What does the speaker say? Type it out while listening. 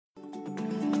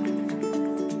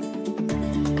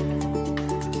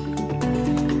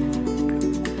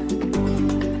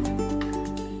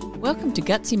Welcome to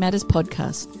Gutsy Matters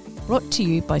podcast, brought to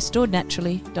you by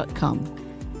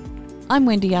storednaturally.com. I'm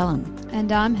Wendy Allen.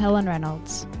 And I'm Helen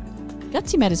Reynolds.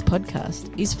 Gutsy Matters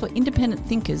podcast is for independent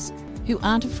thinkers who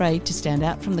aren't afraid to stand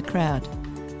out from the crowd.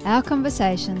 Our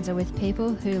conversations are with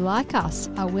people who, like us,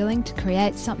 are willing to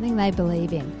create something they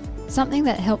believe in, something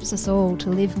that helps us all to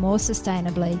live more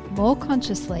sustainably, more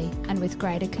consciously, and with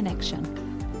greater connection.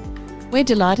 We're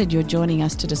delighted you're joining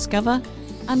us to discover,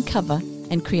 uncover,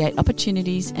 and create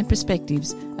opportunities and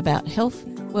perspectives about health,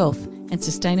 wealth, and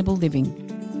sustainable living.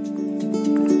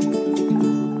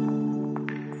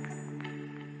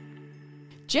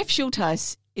 Jeff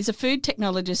Schultheis is a food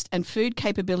technologist and food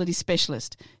capability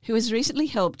specialist who has recently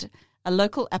helped a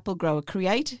local apple grower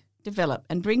create, develop,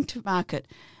 and bring to market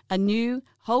a new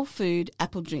whole food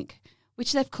apple drink,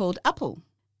 which they've called Apple.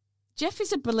 Jeff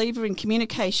is a believer in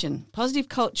communication, positive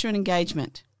culture, and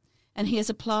engagement, and he has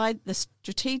applied the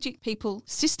strategic people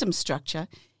system structure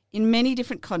in many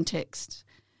different contexts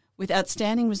with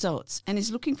outstanding results, and is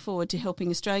looking forward to helping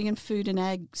Australian food and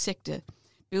ag sector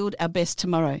build our best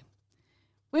tomorrow.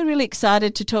 We're really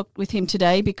excited to talk with him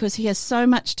today because he has so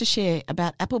much to share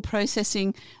about apple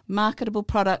processing, marketable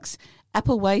products,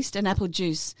 apple waste and apple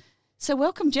juice. So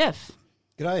welcome, Jeff.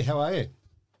 G'day, how are you?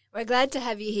 We're glad to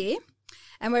have you here,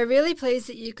 and we're really pleased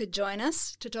that you could join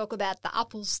us to talk about the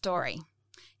apple story.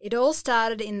 It all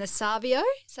started in the Savio.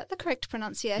 Is that the correct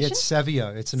pronunciation? Yeah, it's Savio.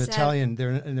 It's an Italian.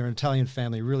 They're an Italian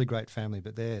family, really great family,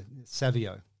 but they're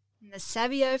Savio. In the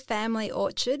Savio family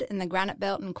orchard in the Granite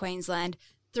Belt in Queensland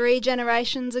 3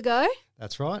 generations ago.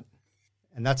 That's right.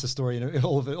 And that's a story in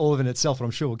all of it in itself, and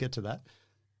I'm sure we'll get to that.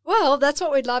 Well, that's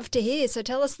what we'd love to hear. So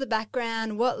tell us the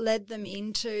background, what led them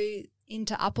into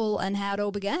apple and how it all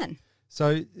began.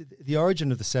 So the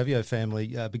origin of the Savio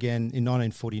family began in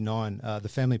 1949. The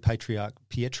family patriarch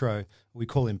Pietro, we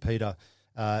call him Peter,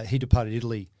 he departed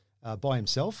Italy by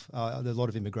himself. There was a lot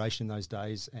of immigration in those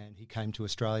days, and he came to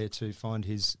Australia to find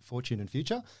his fortune and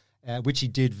future, which he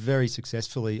did very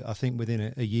successfully. I think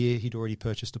within a year he'd already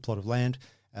purchased a plot of land.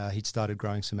 He'd started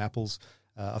growing some apples.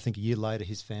 I think a year later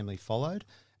his family followed,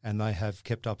 and they have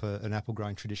kept up an apple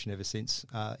growing tradition ever since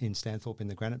in Stanthorpe in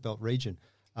the Granite Belt region.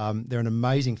 They're an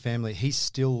amazing family. He's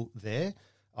still there.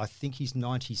 I think he's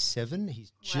 97.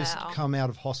 He's just come out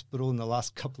of hospital in the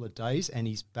last couple of days, and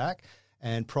he's back.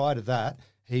 And prior to that,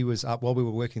 he was up, while we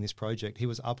were working this project, he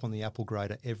was up on the apple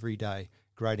grader every day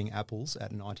grading apples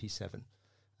at 97.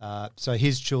 So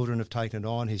his children have taken it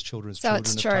on. His children's children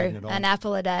have taken it on. So it's true. An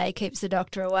apple a day keeps the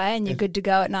doctor away, and you're good to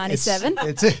go at 97.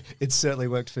 It's certainly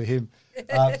worked for him.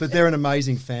 But they're an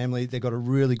amazing family. They've got a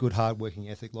really good hard-working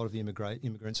ethic. A lot of the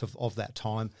immigrants of that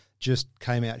time just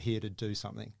came out here to do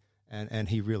something, and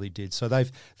he really did. So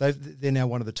they're now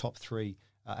one of the top 3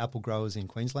 apple growers in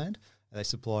Queensland. They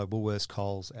supply Woolworths,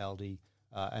 Coles, Aldi,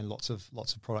 and lots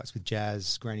of products with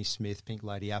Jazz, Granny Smith, Pink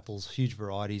Lady apples, huge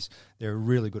varieties. They're a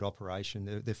really good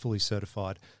operation. They're fully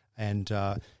certified, and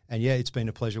yeah, it's been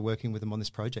a pleasure working with them on this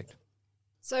project.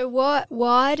 So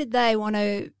why did they want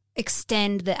to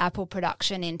extend the apple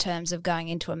production in terms of going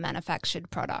into a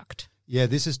manufactured product? Yeah,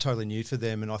 this is totally new for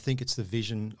them, and I think it's the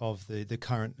vision of the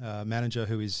current manager,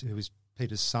 who is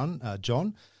Peter's son,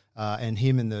 John, and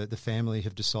him and the family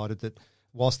have decided that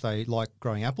whilst they like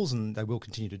growing apples, and they will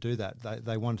continue to do that,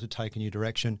 they wanted to take a new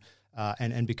direction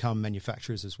and become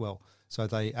manufacturers as well. So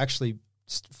they actually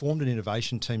formed an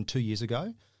innovation team 2 years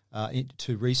ago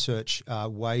to research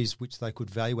ways which they could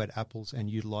value add apples and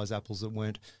utilise apples that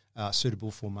weren't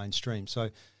suitable for mainstream. So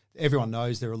everyone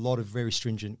knows there are a lot of very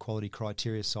stringent quality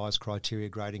criteria, size criteria,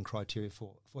 grading criteria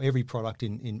for every product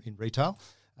in retail.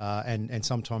 And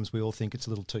sometimes we all think it's a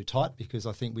little too tight, because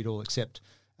I think we'd all accept,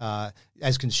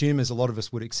 as consumers, a lot of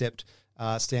us would accept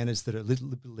standards that are a little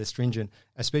bit less stringent,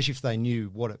 especially if they knew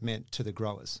what it meant to the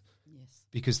growers. Yes.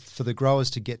 Because for the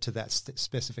growers to get to that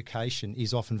specification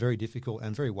is often very difficult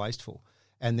and very wasteful.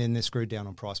 And then they're screwed down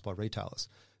on price by retailers.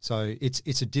 So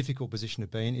it's a difficult position to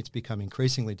be in. It's become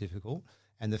increasingly difficult,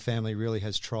 and the family really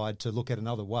has tried to look at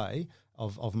another way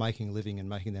of making a living and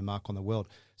making their mark on the world.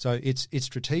 So it's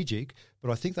strategic,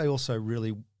 but I think they also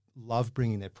really love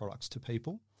bringing their products to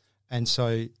people. And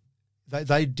so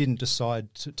they didn't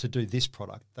decide to do this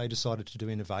product. They decided to do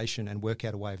innovation and work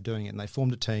out a way of doing it. And they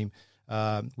formed a team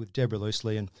with Deborah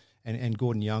Loosely and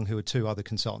Gordon Young, who are 2 other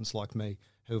consultants like me,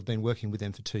 who have been working with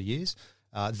them for 2 years.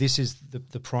 This is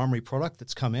the primary product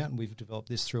that's come out, and we've developed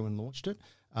this through and launched it.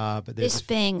 But this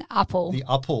being Apple. The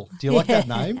Apple. Do you like that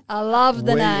name? I love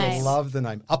the name. We love the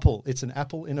name. Apple. It's an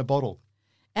apple in a bottle.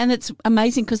 And it's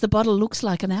amazing because the bottle looks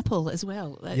like an apple as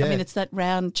well. Yeah. I mean, it's that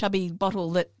round, chubby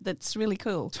bottle that's really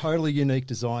cool. Totally unique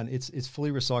design. It's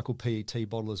fully recycled PET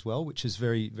bottle as well, which is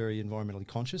very, very environmentally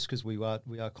conscious because we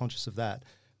are conscious of that.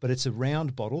 But it's a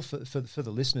round bottle for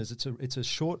the listeners. It's a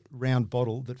short round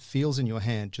bottle that feels in your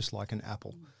hand just like an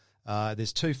apple.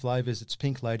 There's 2 flavours. It's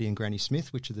Pink Lady and Granny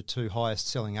Smith, which are the 2 highest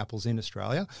selling apples in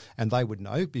Australia, and they would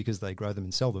know because they grow them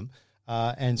and sell them.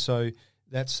 And so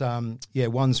that's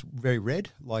one's very red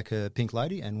like a Pink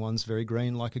Lady, and one's very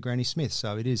green like a Granny Smith.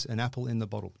 So it is an apple in the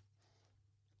bottle.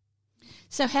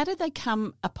 So how did they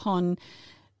come upon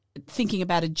thinking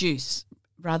about a juice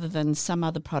rather than some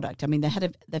other product? I mean,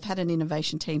 they've had an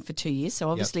innovation team for 2 years, so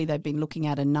obviously they've been looking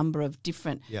at a number of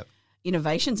different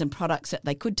innovations and products that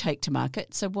they could take to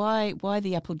market. So why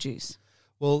the apple juice?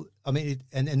 Well, I mean,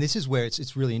 and this is where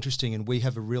it's really interesting, and we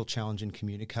have a real challenge in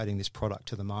communicating this product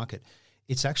to the market.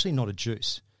 It's actually not a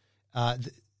juice. I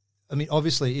mean,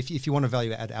 obviously, if you want to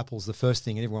value add apples, the first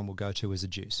thing everyone will go to is a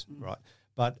juice, right?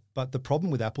 But the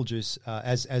problem with apple juice,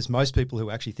 as most people who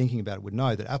are actually thinking about it would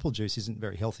know, that apple juice isn't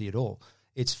very healthy at all.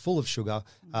 It's full of sugar.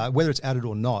 Whether it's added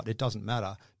or not, it doesn't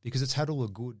matter because it's had all the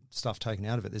good stuff taken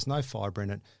out of it. There's no fibre in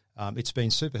it. It's been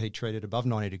superheat treated above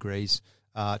 90 degrees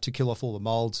to kill off all the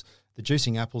molds. The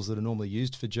juicing apples that are normally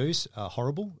used for juice are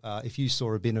horrible. If you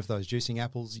saw a bin of those juicing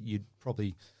apples, you'd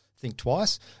probably think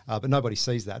twice, but nobody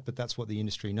sees that. But that's what the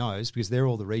industry knows because they're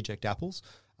all the reject apples,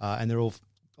 and they're all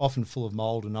often full of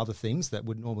mold and other things that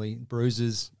would normally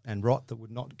bruises and rot that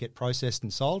would not get processed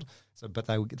and sold. But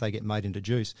they get made into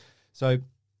juice. So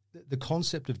the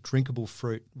concept of drinkable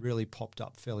fruit really popped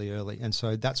up fairly early, and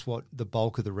so that's what the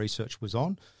bulk of the research was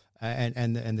on.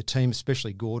 And the team,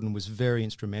 especially Gordon, was very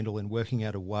instrumental in working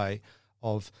out a way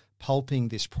of pulping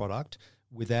this product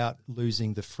without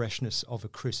losing the freshness of a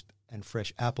crisp and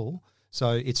fresh apple.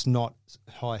 So it's not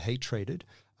high heat treated,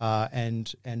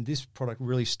 and this product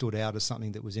really stood out as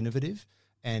something that was innovative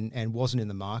and wasn't in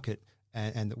the market,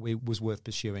 and that was worth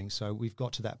pursuing. So we've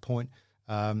got to that point.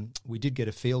 We did get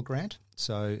a field grant,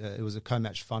 so it was a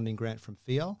co-match funding grant from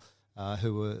FIAL,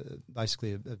 who were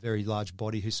basically a very large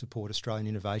body who support Australian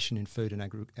innovation in food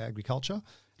and agriculture,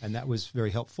 and that was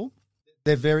very helpful.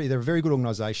 They're a very good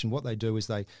organisation. What they do is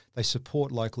they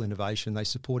support local innovation, they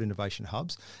support innovation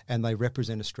hubs, and they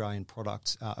represent Australian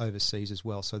products overseas as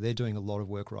well. So they're doing a lot of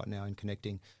work right now in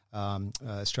connecting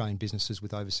Australian businesses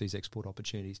with overseas export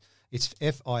opportunities. It's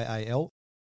FIAL.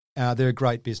 They're a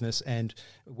great business, and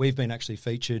we've been actually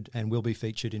featured and will be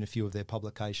featured in a few of their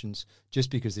publications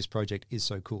just because this project is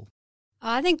so cool.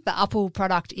 I think the apple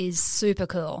product is super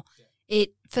cool.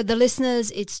 For the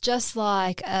listeners, it's just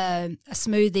like a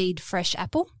smoothied fresh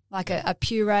apple, like a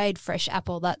pureed fresh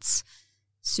apple that's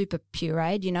super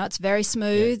pureed. You know, it's very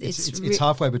smooth. Yeah, it's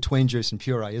halfway between juice and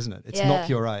puree, isn't it? It's not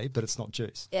puree, but it's not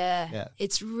juice. Yeah.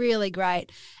 It's really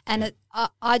great. And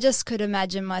I just could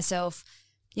imagine myself,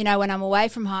 you know, when I'm away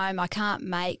from home, I can't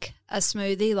make a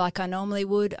smoothie like I normally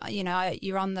would. You know,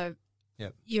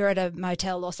 you're at a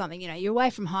motel or something, you know, you're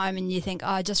away from home and you think,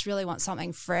 I just really want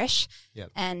something fresh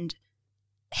and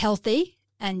healthy,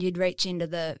 and you'd reach into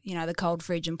the cold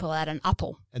fridge and pull out an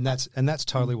apple. And that's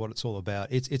totally what it's all about.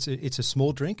 It's a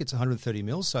small drink. It's 130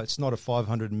 mils, so it's not a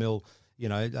 500 mil,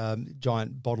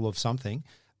 giant bottle of something,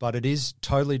 but it is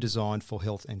totally designed for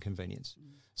health and convenience.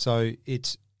 So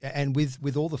it's and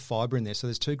with all the fibre in there, so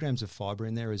there's 2 grams of fibre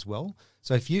in there as well.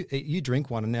 So if you drink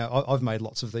one, and now I've made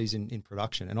lots of these in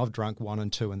production, and I've drunk 1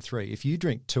 and 2 and 3. If you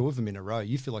drink 2 of them in a row,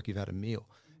 you feel like you've had a meal.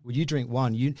 When you drink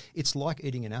one, it's like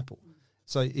eating an apple.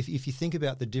 So if you think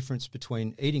about the difference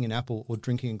between eating an apple or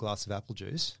drinking a glass of apple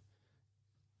juice,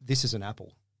 this is an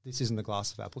apple. This isn't a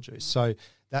glass of apple juice. So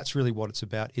that's really what it's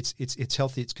about. It's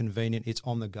healthy, it's convenient, it's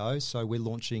on the go. So we're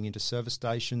launching into service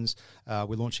stations.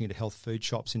 We're launching into health food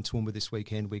shops in Toowoomba this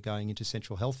weekend. We're going into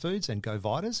Central Health Foods and Go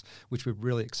Vitas, which we're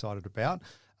really excited about.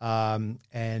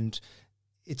 And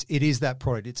it is that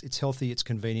product. It's healthy, it's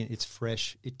convenient, it's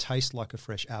fresh. It tastes like a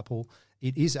fresh apple.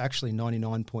 It is actually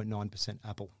 99.9%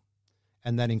 apple.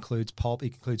 And that includes pulp,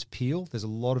 it includes peel. There's a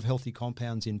lot of healthy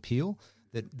compounds in peel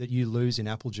that you lose in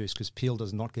apple juice because peel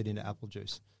does not get into apple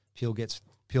juice. Peel gets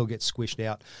squished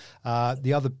out.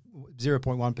 The other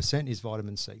 0.1% is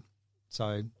vitamin C.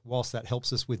 So whilst that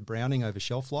helps us with browning over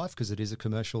shelf life because it is a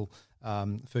commercial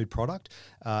food product,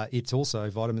 it's also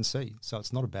vitamin C. So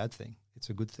it's not a bad thing.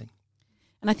 It's a good thing.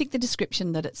 And I think the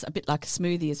description that it's a bit like a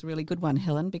smoothie is a really good one,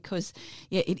 Helen, because,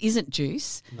 it isn't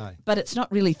juice, but it's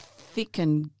not really thick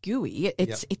and gooey.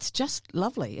 It's just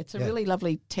lovely. It's a really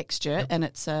lovely texture, and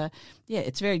it's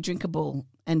it's very drinkable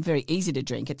and very easy to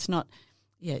drink. It's not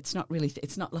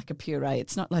like a puree.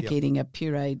 It's not like eating a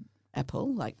pureed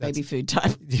apple, like baby food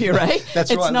type puree.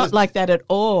 That's it's right. not like that at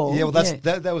all. Yeah, well,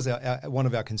 that was one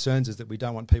of our concerns, is that we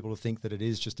don't want people to think that it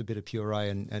is just a bit of puree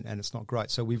and it's not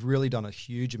great. So we've really done a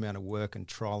huge amount of work and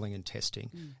trialling and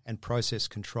testing and process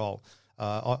control.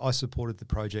 I supported the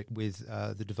project with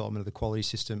the development of the quality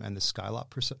system and the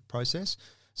scale-up process.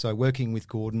 So working with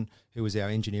Gordon, who was our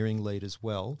engineering lead as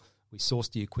well, we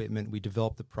sourced the equipment, we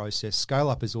developed the process.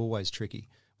 Scale-up is always tricky.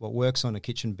 What works on a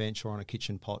kitchen bench or on a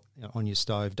kitchen pot on your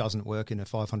stove doesn't work in a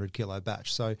 500 kilo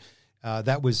batch. So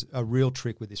that was a real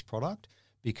trick with this product,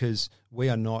 because we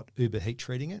are not uber heat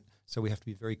treating it. So we have to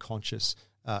be very conscious.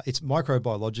 It's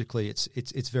microbiologically,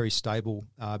 it's very stable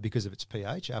because of its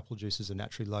pH. Apple juice is a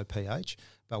naturally low pH,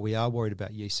 but we are worried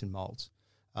about yeast and molds.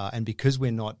 And because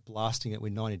we're not blasting it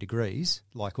with 90 degrees,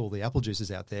 like all the apple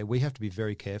juices out there, we have to be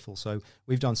very careful. So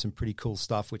we've done some pretty cool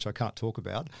stuff, which I can't talk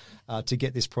about, to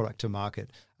get this product to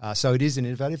market. So it is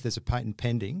innovative. There's a patent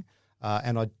pending,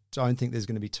 and I don't think there's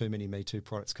going to be too many Me Too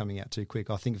products coming out too quick.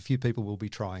 I think a few people will be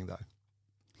trying, though.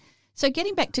 So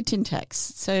getting back to Tintax,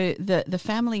 so the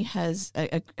family has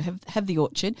have the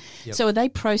orchard. Yep. So are they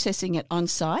processing it on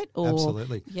site? Or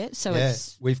Absolutely. Yeah. So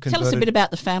we've tell us a bit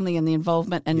about the family and the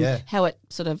involvement and how it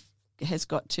sort of has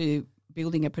got to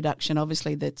building a production.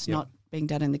 Obviously, that's not being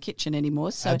done in the kitchen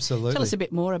anymore. So Absolutely. Tell us a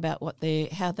bit more about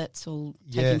how that's all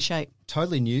taking shape.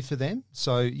 Totally new for them.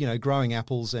 So, growing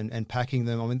apples and packing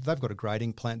them. I mean, they've got a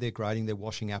grading plant. They're grading, they're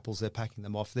washing apples, they're packing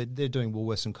them off. They're doing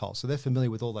Woolworths and Coles. So they're familiar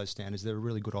with all those standards. They're a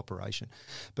really good operation.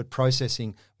 But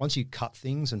processing, once you cut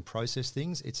things and process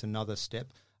things, it's another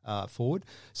step forward.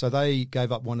 So they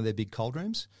gave up one of their big cold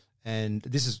rooms. And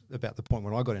this is about the point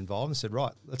when I got involved and said,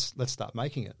 right, let's start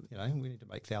making it. We need to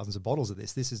make thousands of bottles of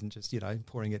this. This isn't just,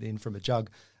 pouring it in from a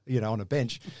jug, on a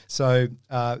bench. So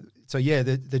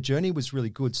the journey was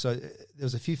really good. So there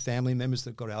was a few family members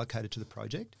that got allocated to the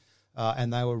project,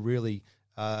 and they were really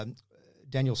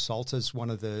Daniel Salter's one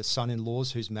of the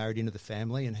son-in-laws who's married into the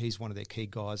family, and he's one of their key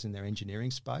guys in their engineering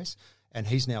space, and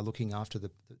he's now looking after the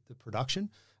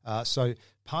production. So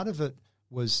part of it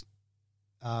was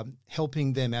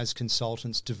helping them as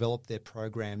consultants develop their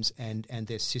programs and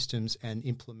their systems and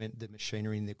implement the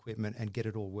machinery and the equipment and get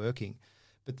it all working.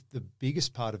 But the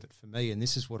biggest part of it for me, and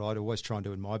this is what I'd always try and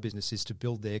do in my business, is to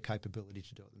build their capability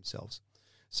to do it themselves.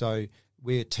 So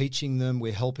we're teaching them,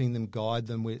 we're helping them, guide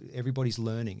them. Everybody's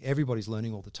learning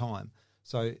all the time.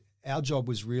 So our job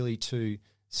was really to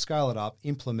scale it up,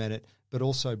 implement it, but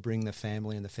also bring the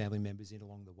family and the family members in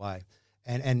along the way.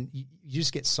 And you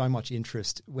just get so much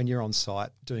interest when you're on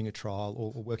site doing a trial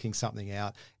or working something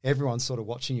out. Everyone's sort of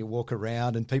watching you walk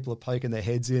around, and people are poking their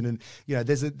heads in, and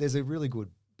there's a really good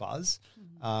buzz.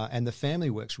 And the family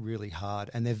works really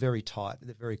hard, and they're very tight,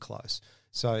 they're very close.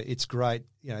 So it's great.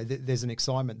 There's an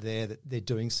excitement there that they're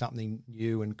doing something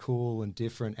new and cool and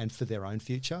different, and for their own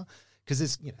future, because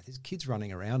there's kids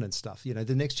running around and stuff.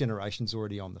 The next generation's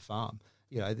already on the farm.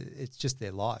 It's just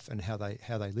their life and how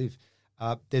they live.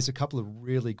 There's a couple of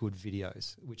really good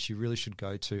videos which you really should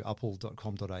go to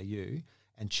upall.com.au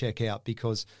and check out,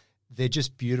 because they're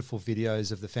just beautiful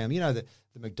videos of the family. The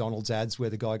McDonald's ads where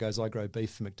the guy goes, I grow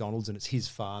beef for McDonald's, and it's his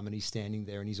farm and he's standing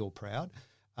there and he's all proud.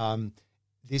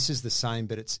 This is the same,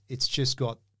 but it's just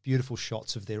got beautiful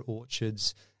shots of their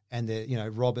orchards. And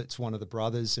Robert's one of the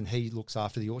brothers, and he looks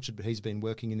after the orchard, but he's been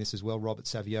working in this as well, Robert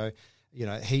Savio.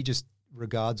 He just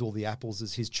regards all the apples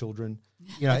as his children.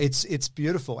 It's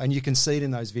beautiful, and you can see it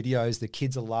in those videos. The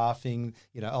kids are laughing.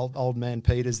 Old man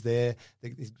Peter's there.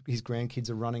 His grandkids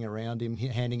are running around him,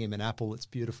 handing him an apple. It's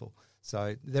beautiful.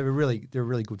 So they're a really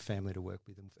good family to work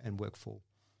with and work for.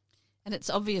 And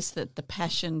it's obvious that the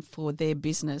passion for their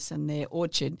business and their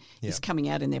orchard is coming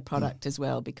out in their product as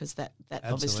well, because that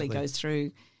obviously goes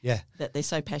through that they're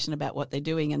so passionate about what they're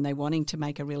doing and they're wanting to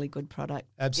make a really good product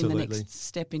in the next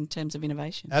step in terms of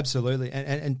innovation. Absolutely.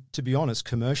 And to be honest,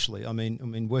 commercially, I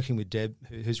mean, working with Deb,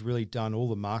 who's really done all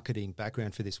the marketing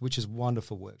background for this, which is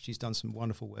wonderful work. She's done some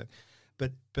wonderful work.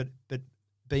 But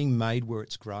being made where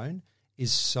it's grown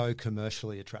is so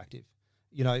commercially attractive.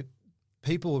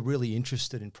 People are really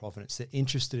interested in provenance. They're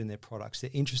interested in their products.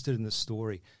 They're interested in the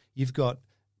story. You've got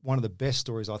one of the best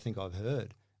stories I think I've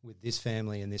heard with this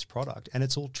family and this product, and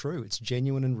it's all true. It's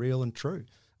genuine and real and true.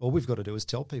 All we've got to do is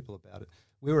tell people about it.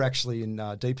 We were actually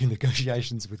deep in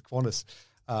negotiations with Qantas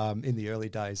in the early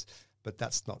days, but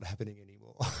that's not happening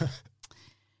anymore.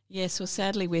 Yes, well,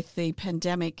 sadly, with the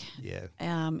pandemic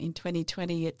in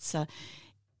 2020, it's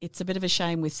a bit of a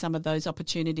shame with some of those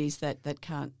opportunities that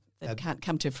can't that can't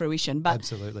come to fruition. But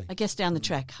absolutely. I guess down the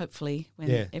track, hopefully,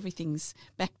 when everything's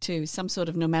back to some sort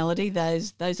of normality,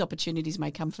 those opportunities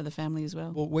may come for the family as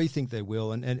well. Well, we think they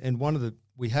will. And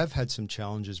we have had some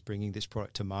challenges bringing this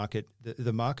product to market.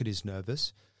 The market is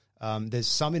nervous. There's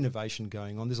some innovation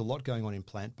going on. There's a lot going on in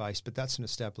plant-based, but that's an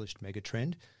established mega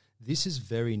trend. This is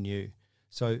very new.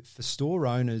 So for store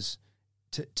owners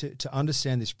to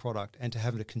understand this product and to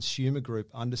have a consumer group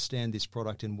understand this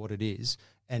product and what it is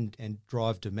and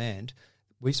drive demand,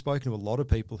 we've spoken to a lot of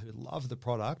people who love the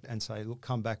product and say, look,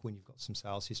 come back when you've got some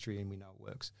sales history and we know it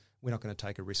works. We're not going to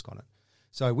take a risk on it.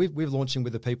 So we're launching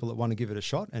with the people that want to give it a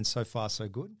shot, and so far so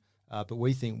good. But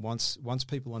we think once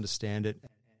people understand it and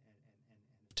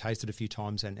taste it a few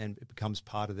times and it becomes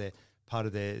part of their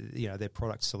their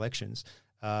product selections,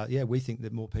 we think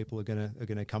that more people are going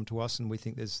to come to us, and we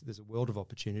think there's a world of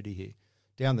opportunity here.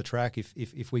 Down the track,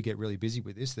 if we get really busy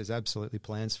with this, there's absolutely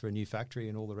plans for a new factory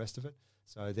and all the rest of it.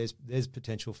 So there's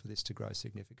potential for this to grow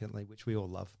significantly, which we all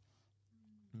love.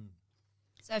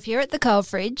 So if you're at the cold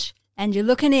fridge and you're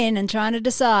looking in and trying to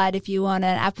decide if you want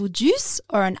an apple juice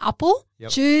or an apple,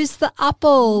 choose the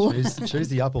apple. Choose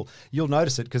the apple. You'll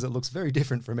notice it because it looks very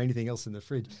different from anything else in the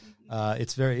fridge.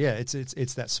 It's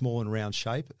that small and round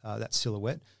shape, that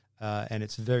silhouette, and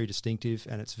it's very distinctive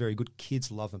and it's very good.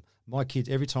 Kids love them. My kids,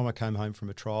 every time I came home from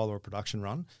a trial or a production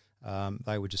run,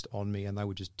 they were just on me and they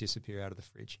would just disappear out of the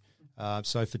fridge.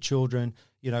 So for children,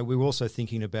 we were also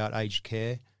thinking about aged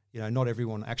care. Not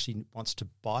everyone actually wants to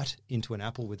bite into an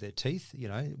apple with their teeth.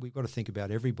 We've got to think about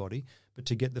everybody. But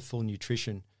to get the full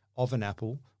nutrition of an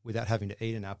apple without having to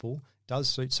eat an apple does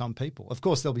suit some people. Of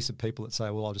course, there'll be some people that say,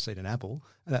 well, I'll just eat an apple,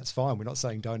 and that's fine. We're not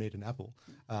saying don't eat an apple.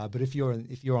 But if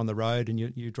you're on the road and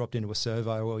you dropped into a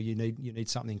servo or you need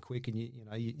something quick and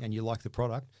you like the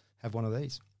product, have one of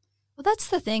these. Well, that's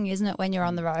the thing, isn't it, when you're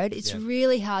on the road? It's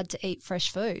really hard to eat fresh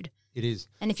food. It is.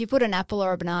 And if you put an apple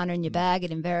or a banana in your bag,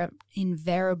 it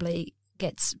invariably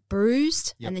gets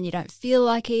bruised and then you don't feel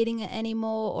like eating it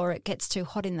anymore, or it gets too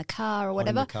hot in the car or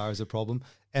whatever. Hot in the car is a problem.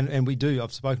 And we do.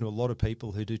 I've spoken to a lot of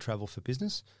people who do travel for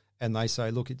business, and they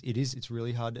say, look, it's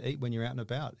really hard to eat when you're out and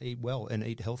about. Eat well and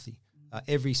eat healthy.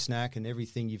 Every snack and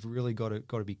everything, you've really got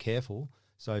to be careful.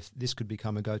 So if this could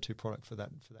become a go-to product for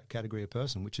that category of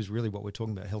person, which is really what we're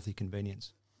talking about, healthy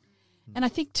convenience. And I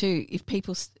think too, if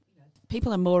people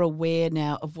are more aware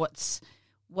now of what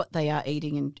they are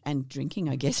eating and drinking,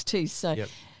 I guess too. So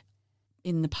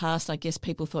in the past, I guess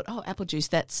people thought, apple juice,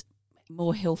 that's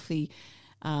more healthy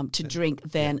to drink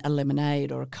than a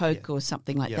lemonade or a Coke or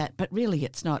something like that. But really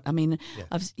it's not. I mean,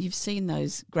 you've seen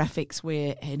those graphics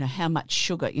where, how much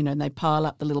sugar, and they pile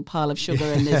up the little pile of sugar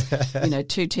and there's,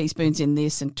 2 teaspoons in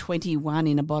this and 21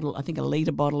 in a bottle, I think a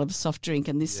litre bottle of soft drink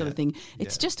and this sort of thing.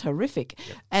 It's just horrific.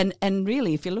 And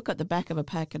really, if you look at the back of a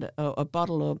packet or a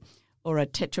bottle or a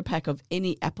Tetra Pak of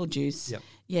any apple juice,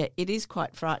 it is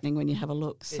quite frightening when you have a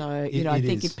look. So, I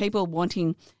think if people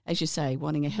wanting, as you say,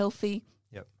 wanting a healthy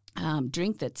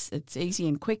drink that's easy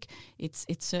and quick, it's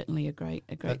certainly a great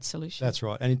solution. That's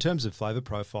right. And in terms of flavour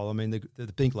profile, I mean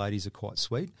the Pink Ladies are quite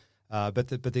sweet, but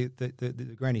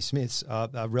the Granny Smiths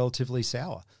are relatively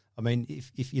sour. I mean,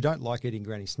 if you don't like eating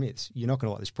Granny Smiths, you're not going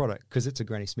to like this product because it's a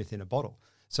Granny Smith in a bottle.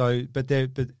 So, but there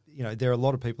are a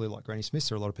lot of people who like Granny Smiths,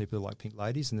 there are a lot of people who like Pink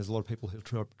Ladies, and there's a lot of people who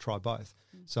try both.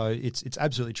 So it's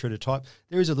absolutely true to type.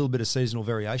 There is a little bit of seasonal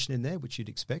variation in there, which you'd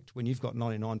expect when you've got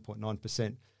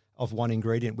 99.9% of one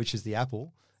ingredient, which is the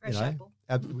apple,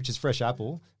 which is fresh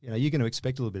apple. You're going to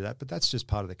expect a little bit of that, but that's just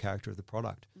part of the character of the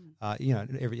product.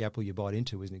 Every apple you bite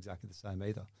into isn't exactly the same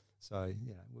either. So,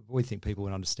 we think people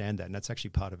would understand that, and that's actually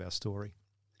part of our story.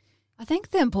 I think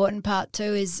the important part too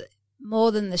is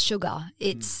more than the sugar.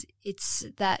 It's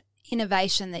that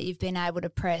innovation that you've been able to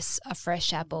press a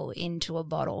fresh apple into a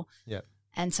bottle. Yeah.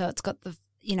 And so it's got the,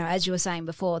 as you were saying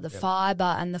before, the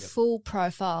fibre and the full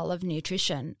profile of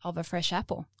nutrition of a fresh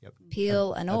apple,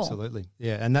 peel and all. Absolutely.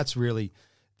 Yeah, and that's really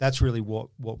what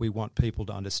we want people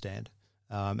to understand.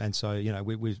 And so,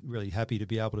 we're really happy to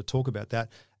be able to talk about that.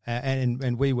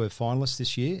 And we were finalists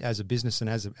this year as a business and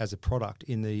as a product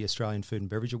in the Australian Food and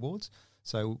Beverage Awards.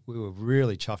 So we were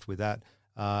really chuffed with that.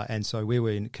 And so we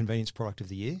were in Convenience Product of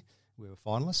the Year. We were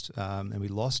finalist, and we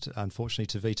lost,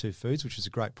 unfortunately, to V2 Foods, which is a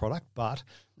great product, but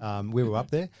we were up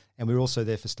there, and we were also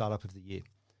there for Startup of the Year.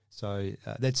 So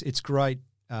it's great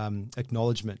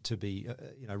acknowledgement to be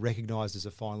recognised as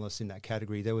a finalist in that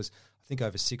category. There was, I think,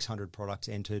 over 600 products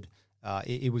entered.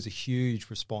 It was a huge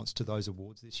response to those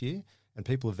awards this year, and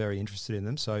people are very interested in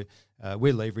them. So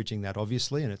we're leveraging that,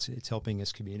 obviously, and it's helping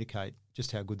us communicate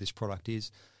just how good this product is.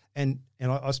 And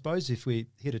I suppose if we're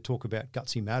here to talk about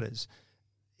Gutsy Matters,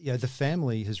 the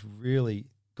family has really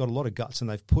got a lot of guts and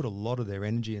they've put a lot of their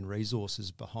energy and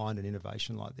resources behind an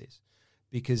innovation like this,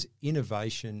 because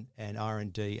innovation and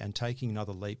R&D and taking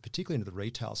another leap, particularly into the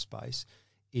retail space,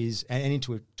 is and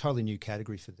into a totally new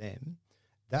category for them.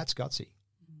 That's gutsy.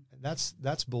 That's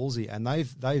ballsy, and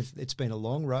they've it's been a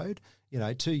long road,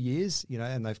 2 years,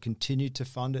 and they've continued to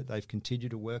fund it. They've continued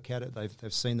to work at it.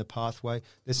 They've seen the pathway.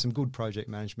 There's some good project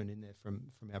management in there from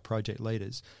our project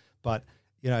leaders, but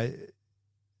you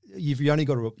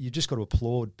just got to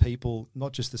applaud people,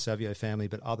 not just the Savio family,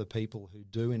 but other people who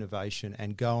do innovation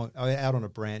and go out on a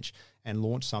branch and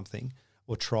launch something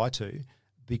or try to,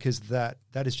 because that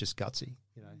is just gutsy.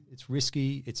 It's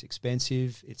risky, it's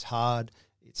expensive, it's hard.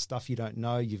 It's stuff you don't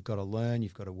know. You've got to learn.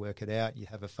 You've got to work it out. You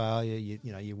have a failure.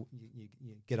 You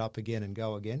get up again and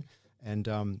go again. And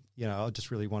I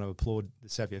just really want to applaud the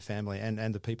Savio family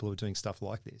and the people who are doing stuff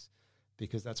like this,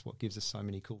 because that's what gives us so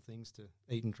many cool things to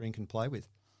eat and drink and play with.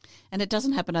 And it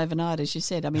doesn't happen overnight, as you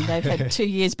said. I mean, they've had 2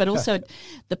 years, but also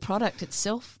the product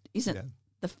itself isn't. Yeah.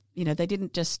 They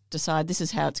didn't just decide this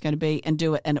is how it's going to be and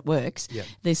do it and it works. Yeah.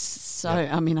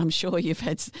 I mean, I'm sure you've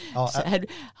had a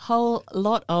whole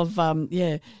lot of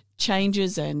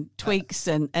changes and tweaks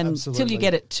and until you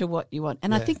get it to what you want.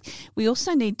 And I think we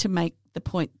also need to make the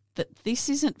point that this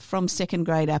isn't from second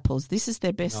grade apples. This is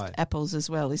their best apples as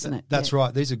well, isn't it? That's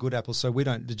right. These are good apples. So the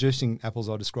juicing apples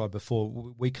I described before,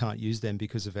 we can't use them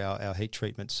because of our heat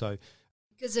treatment. So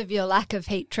because of your lack of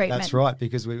heat treatment. That's right,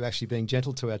 because we're actually being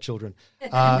gentle to our children.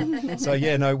 We're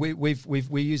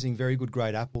using very good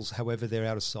grade apples. However, they're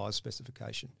out of size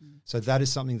specification. So that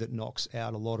is something that knocks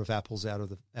out a lot of apples out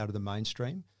of the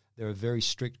mainstream. There are very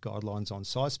strict guidelines on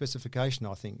size specification.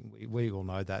 I think we all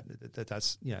know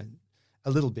that's a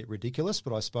little bit ridiculous,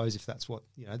 but I suppose if that's what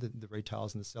the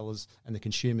retailers and the sellers and the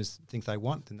consumers think they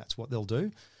want, then that's what they'll do.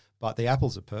 But the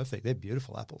apples are perfect. They're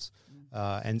beautiful apples.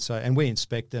 And we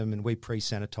inspect them and we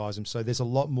pre-sanitize them. So there's a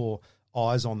lot more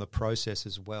eyes on the process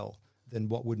as well than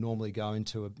what would normally go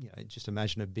into just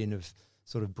imagine a bin of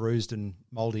sort of bruised and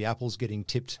mouldy apples getting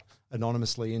tipped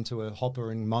anonymously into a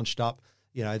hopper and munched up.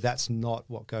 That's not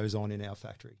what goes on in our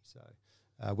factory. So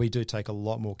we do take a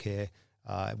lot more care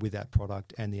with that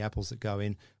product and the apples that go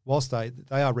in. Whilst they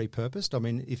are repurposed, I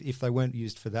mean, if they weren't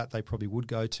used for that, they probably would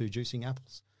go to juicing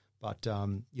apples. But,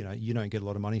 you don't get a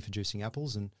lot of money for juicing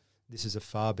apples, and this is a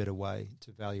far better way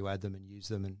to value add them and use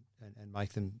them and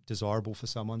make them desirable for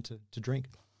someone to drink.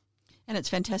 And it's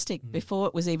fantastic. Before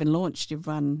it was even launched, you've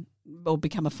run or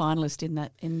become a finalist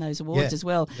in those awards as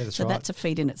well. Yeah, that's a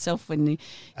feat in itself when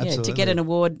to get an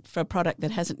award for a product that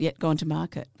hasn't yet gone to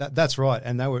market. That's right.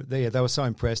 And they were so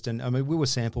impressed. And I mean, we were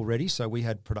sample ready, so we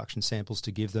had production samples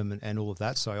to give them and all of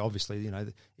that. So obviously,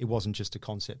 it wasn't just a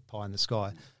concept pie in the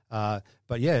sky.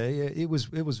 But it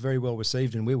was very well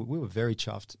received, and we were very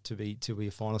chuffed to be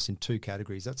a finalist in 2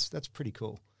 categories. That's pretty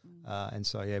cool. We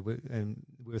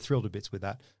were thrilled to bits with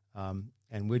that.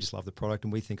 And we just love the product,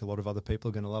 and we think a lot of other people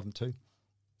are going to love them too.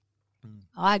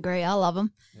 I agree. I love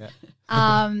them. Yeah.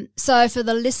 So for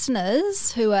the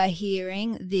listeners who are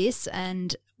hearing this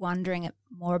and wondering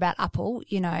more about Apple,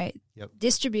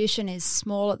 distribution is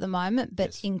small at the moment,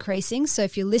 but increasing. So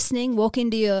if you're listening, walk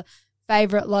into your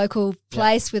favourite local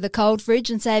place with a cold fridge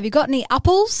and say, have you got any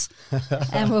apples?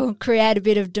 And we'll create a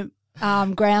bit of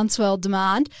groundswell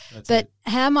demand.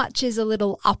 How much is a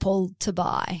little apple to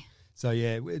buy? So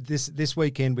this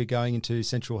weekend we're going into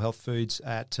Central Health Foods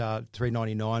at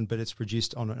 $3.99, but it's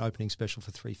reduced on an opening special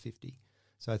for $3.50.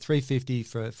 So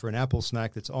 $3.50 for an apple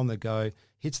snack that's on the go,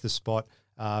 hits the spot.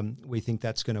 We think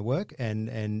that's going to work,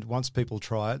 and once people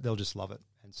try it, they'll just love it.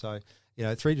 And so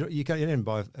you can't even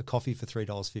buy a coffee for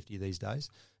 $3.50 these days.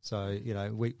 So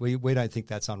we don't think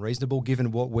that's unreasonable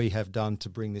given what we have done to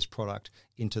bring this product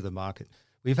into the market.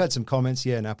 We've had some comments,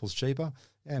 an apple's cheaper,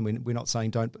 and we're not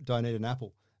saying don't eat an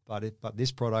apple. But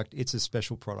this product, it's a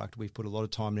special product. We've put a lot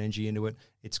of time and energy into it.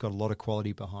 It's got a lot of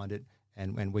quality behind it,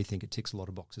 and we think it ticks a lot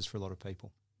of boxes for a lot of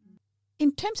people.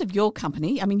 In terms of your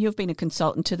company, I mean, you've been a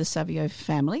consultant to the Savio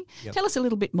family. Yep. Tell us a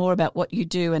little bit more about what you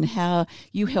do and how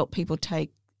you help people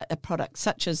take a product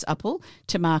such as Apple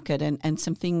to market, and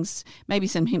some things, maybe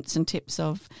some hints and tips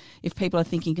of if people are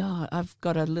thinking, I've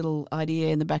got a little idea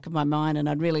in the back of my mind and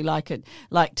I'd really like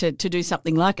to do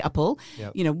something like Apple.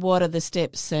 Yep. What are the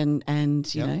steps and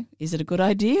is it a good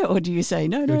idea, or do you say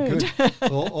no? Good.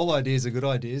 Well, all ideas are good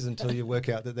ideas until you work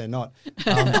out that they're not.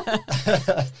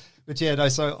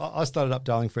 So I started up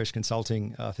Darling Fresh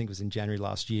Consulting, I think it was in January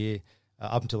last year.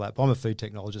 Up until that, I'm a food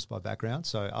technologist by background,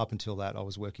 so up until that I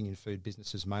was working in food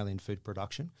businesses, mainly in food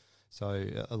production. So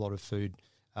a lot of food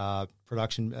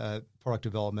production, product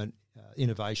development,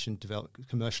 innovation,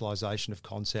 commercialisation of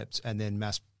concepts, and then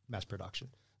mass production.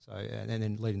 So and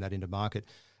then leading that into market.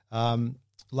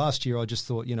 Last year, I just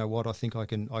thought, you know what, I think I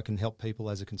can help people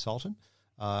as a consultant,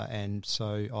 and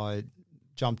so I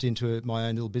jumped into my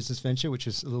own little business venture, which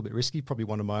is a little bit risky, probably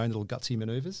one of my own little gutsy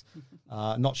manoeuvres.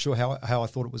 Not sure how I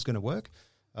thought it was going to work.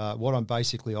 What I'm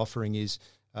basically offering is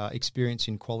experience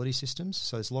in quality systems.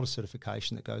 So there's a lot of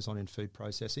certification that goes on in food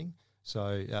processing.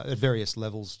 So at various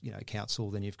levels, you know,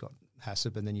 council, then you've got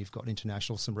HACCP, and then you've got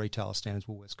international, some retailer standards,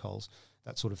 Woolworths, Coles,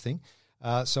 that sort of thing.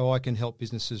 So I can help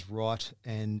businesses write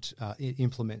and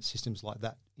implement systems like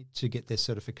that to get their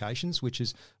certifications, which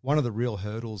is one of the real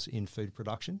hurdles in food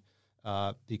production,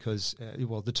 because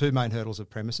the two main hurdles are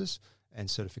premises and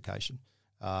certification,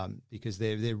 because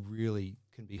they're really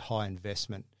can be high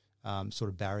investment sort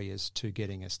of barriers to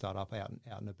getting a startup out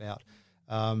and about.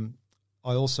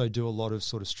 I also do a lot of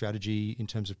sort of strategy in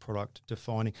terms of product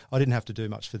defining. I didn't have to do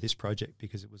much for this project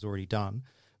because it was already done,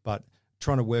 but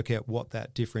trying to work out what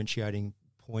that differentiating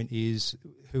point is,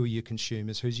 who are your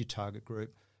consumers, who's your target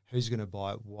group, who's going to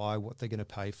buy it, why, what they're going to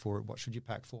pay for it, what should your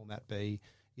pack format be,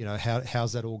 you know,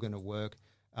 how's that all going to work.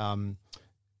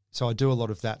 So I do a lot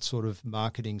of that sort of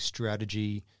marketing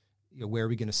strategy, you know, where are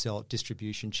we going to sell it,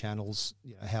 distribution channels,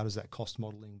 you know, how does that cost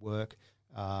modelling work,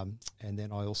 and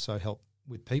then I also help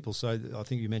with people. So I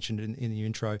think you mentioned in the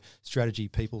intro, strategy,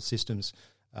 people, systems.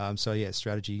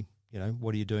 Strategy, you know,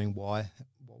 what are you doing, why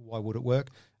would it work,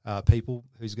 people,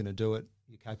 who's going to do it,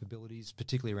 your capabilities,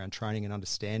 particularly around training and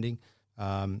understanding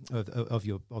of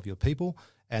your people,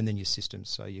 and then your systems.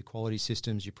 So your quality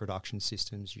systems, your production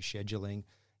systems, your scheduling,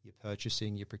 your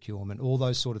purchasing, your procurement, all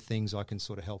those sort of things. I can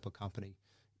sort of help a company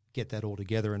get that all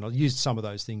together, and I'll use some of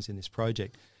those things in this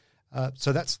project.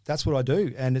 So that's what I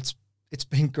do, and it's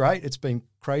been great. It's been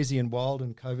crazy and wild,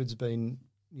 and COVID's been,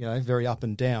 you know, very up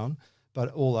and down, but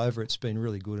all over it's been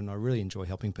really good, and I really enjoy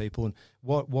helping people. And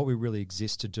what we really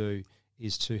exist to do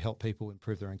is to help people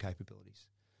improve their own capabilities.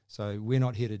 So we're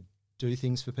not here to do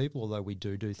things for people, although we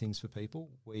do things for people.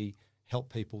 We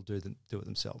help people do it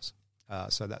themselves.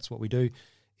 So that's what we do.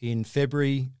 In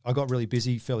February, I got really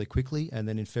busy fairly quickly, and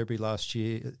then in February last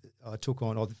year,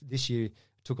 this year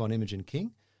took on Imogen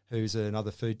King, who's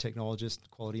another food technologist,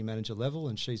 quality manager level,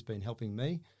 and she's been helping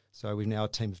me. So we're now a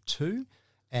team of 2,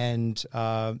 and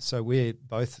so we're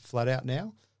both flat out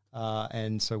now.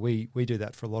 And so we do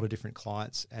that for a lot of different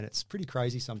clients, and it's pretty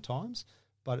crazy sometimes,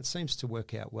 but it seems to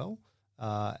work out well.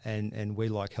 And we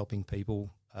like helping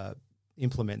people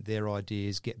implement their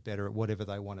ideas, get better at whatever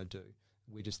they want to do.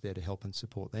 We're just there to help and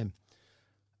support them.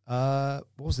 What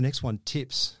was the next one?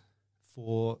 Tips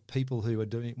for people who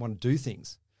want to do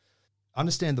things.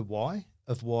 Understand the why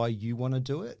of why you want to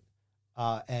do it,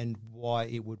 and why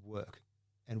it would work,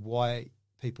 and why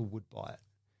people would buy it.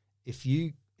 If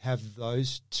you have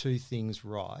those two things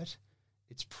right,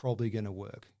 it's probably going to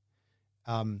work,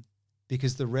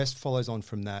 because the rest follows on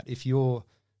from that. If your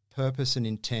purpose and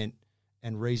intent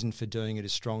and reason for doing it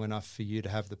is strong enough for you to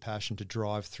have the passion to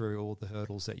drive through all the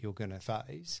hurdles that you're going to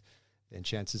face, then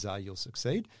chances are you'll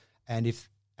succeed. And if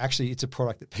actually it's a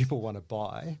product that people want to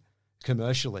buy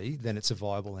commercially, then it's a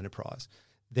viable enterprise.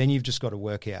 Then you've just got to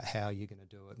work out how you're going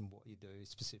to do it and what you do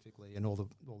specifically and all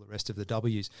the rest of the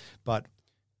W's. But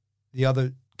the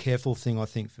other careful thing I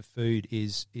think for food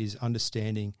is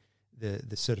understanding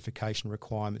the certification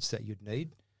requirements that you'd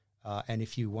need. And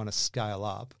if you want to scale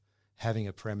up, having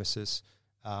a premises,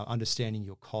 understanding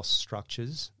your cost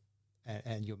structures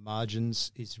and your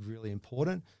margins is really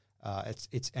important.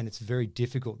 It's very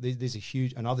difficult. There's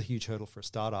another huge hurdle for a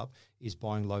startup is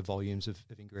buying low volumes of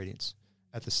ingredients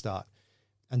at the start.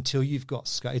 Until you've got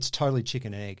scale, it's totally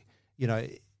chicken and egg. You know,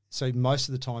 so most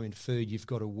of the time in food, you've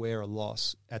got to wear a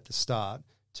loss at the start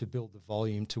to build the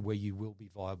volume to where you will be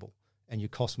viable. And your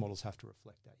cost models have to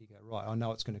reflect that. You go, right, I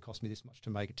know it's going to cost me this much to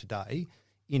make it today.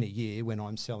 In a year when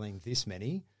I'm selling this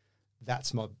many,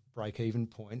 that's my break-even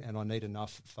point, and I need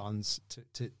enough funds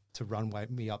to runway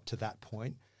me up to that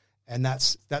point. And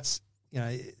that's you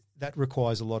know, that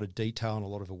requires a lot of detail and a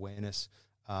lot of awareness.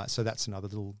 So that's another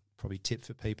little probably tip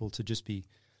for people to just be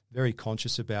very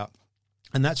conscious about.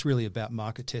 And that's really about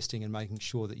market testing and making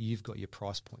sure that you've got your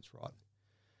price points right.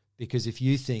 Because if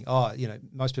you think,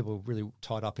 most people are really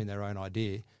tied up in their own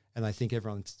idea and they think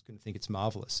everyone's going to think it's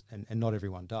marvellous, and not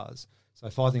everyone does. So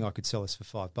if I think I could sell this for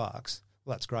 $5, well,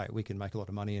 that's great. We can make a lot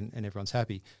of money and everyone's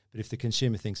happy. But if the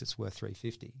consumer thinks it's worth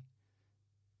 $3.50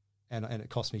 and it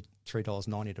costs me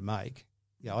 $3.90 to make,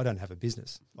 I don't have a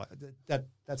business. Like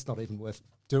that's not even worth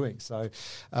doing. So,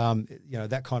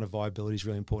 that kind of viability is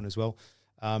really important as well.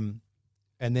 And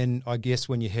then I guess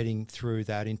when you're heading through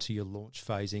that into your launch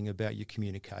phasing, about your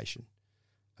communication,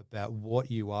 about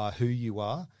what you are, who you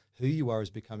are is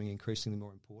becoming increasingly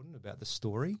more important, about the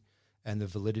story, and the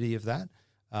validity of that.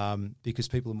 Because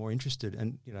people are more interested,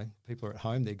 and people are at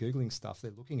home, they're Googling stuff,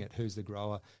 they're looking at who's the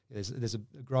grower. There's a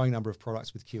growing number of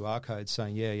products with QR codes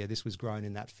saying, this was grown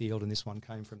in that field and this one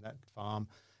came from that farm.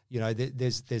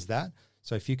 There's that.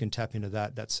 So if you can tap into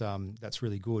that, that's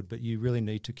really good. But you really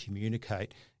need to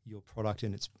communicate your product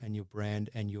and your brand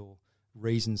and your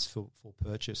reasons for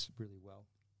purchase really well.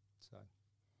 So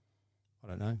I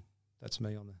don't know. That's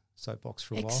me on the soapbox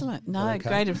for a while. Excellent. No,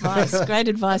 great advice. Great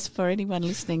advice for anyone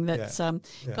listening that's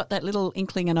got that little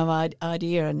inkling of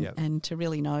idea and to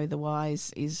really know the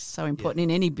whys is so important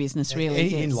in any business,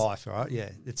 really. In life, right? Yeah,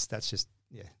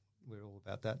 we're all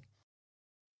about that.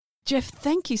 Jeff,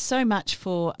 thank you so much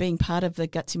for being part of the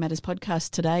Gutsy Matters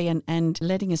podcast today and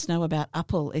letting us know about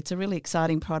Apple. It's a really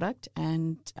exciting product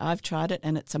and I've tried it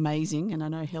and it's amazing, and I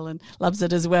know Helen loves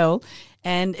it as well.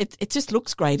 And it just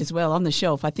looks great as well on the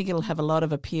shelf. I think it'll have a lot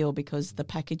of appeal because the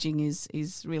packaging is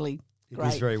really great.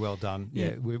 It is very well done.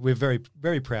 Yeah, we're very,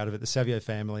 very proud of it. The Savio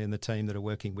family and the team that are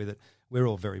working with it, we're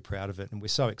all very proud of it, and we're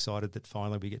so excited that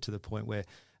finally we get to the point where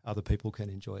other people can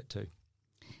enjoy it too.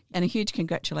 And a huge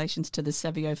congratulations to the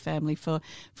Savio family for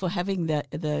having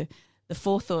the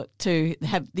forethought to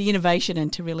have the innovation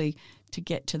and to really to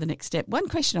get to the next step. One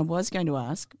question I was going to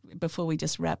ask before we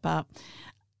just wrap up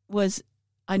was,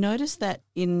 I noticed that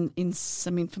in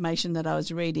some information that I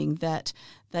was reading that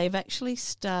they've actually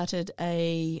started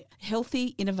a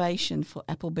healthy innovation for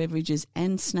apple beverages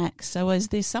and snacks. So is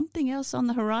there something else on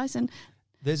the horizon?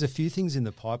 There's a few things in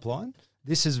the pipeline.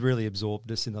 This has really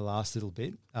absorbed us in the last little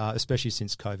bit, especially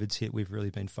since COVID's hit. We've really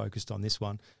been focused on this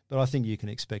one. But I think you can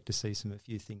expect to see a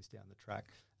few things down the track.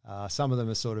 Some of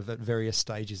them are sort of at various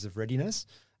stages of readiness.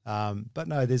 But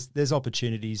no, there's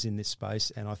opportunities in this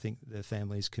space, and I think the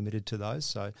family is committed to those.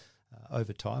 So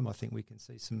over time, I think we can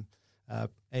see some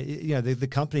the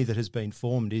company that has been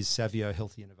formed is Savio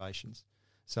Healthy Innovations.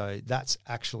 So that's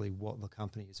actually what the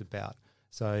company is about.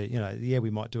 So, we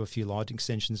might do a few line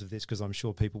extensions of this because I'm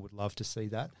sure people would love to see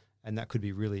that, and that could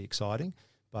be really exciting.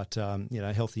 But,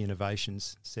 Healthy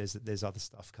Innovations says that there's other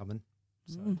stuff coming.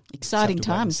 So exciting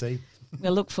times.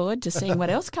 We'll look forward to seeing what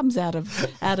else comes out of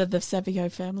the Savio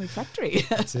family factory.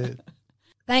 That's it.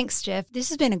 Thanks, Jeff. This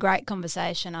has been a great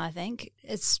conversation, I think,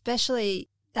 especially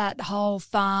that whole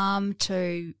farm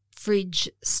to fridge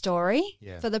story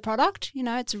for the product.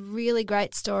 It's a really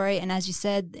great story, and as you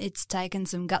said, it's taken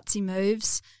some gutsy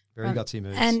moves. Very gutsy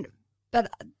moves.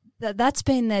 But that's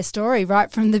been their story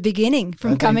right from the beginning,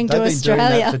 from coming to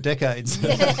Australia. They've been doing that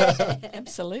for decades. Yeah,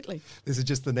 absolutely. This is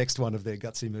just the next one of their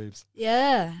gutsy moves.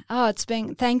 Yeah. Oh,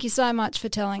 thank you so much for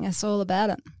telling us all about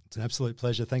it. It's an absolute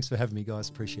pleasure. Thanks for having me, guys.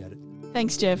 Appreciate it.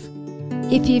 Thanks, Jeff.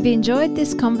 If you've enjoyed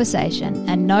this conversation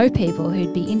and know people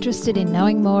who'd be interested in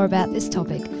knowing more about this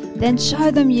topic, then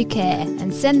show them you care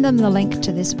and send them the link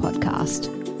to this podcast.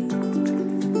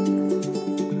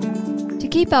 To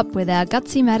keep up with our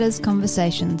Gutsy Matters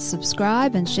conversations,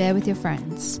 subscribe and share with your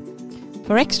friends.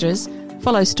 For extras,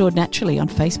 follow Stored Naturally on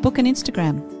Facebook and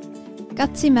Instagram.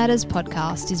 Gutsy Matters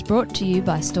podcast is brought to you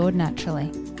by Stored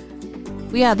Naturally.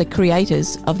 We are the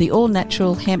creators of the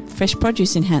all-natural hemp fresh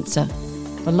produce enhancer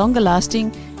for longer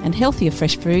lasting and healthier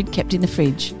fresh food kept in the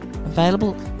fridge.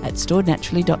 Available at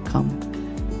storednaturally.com.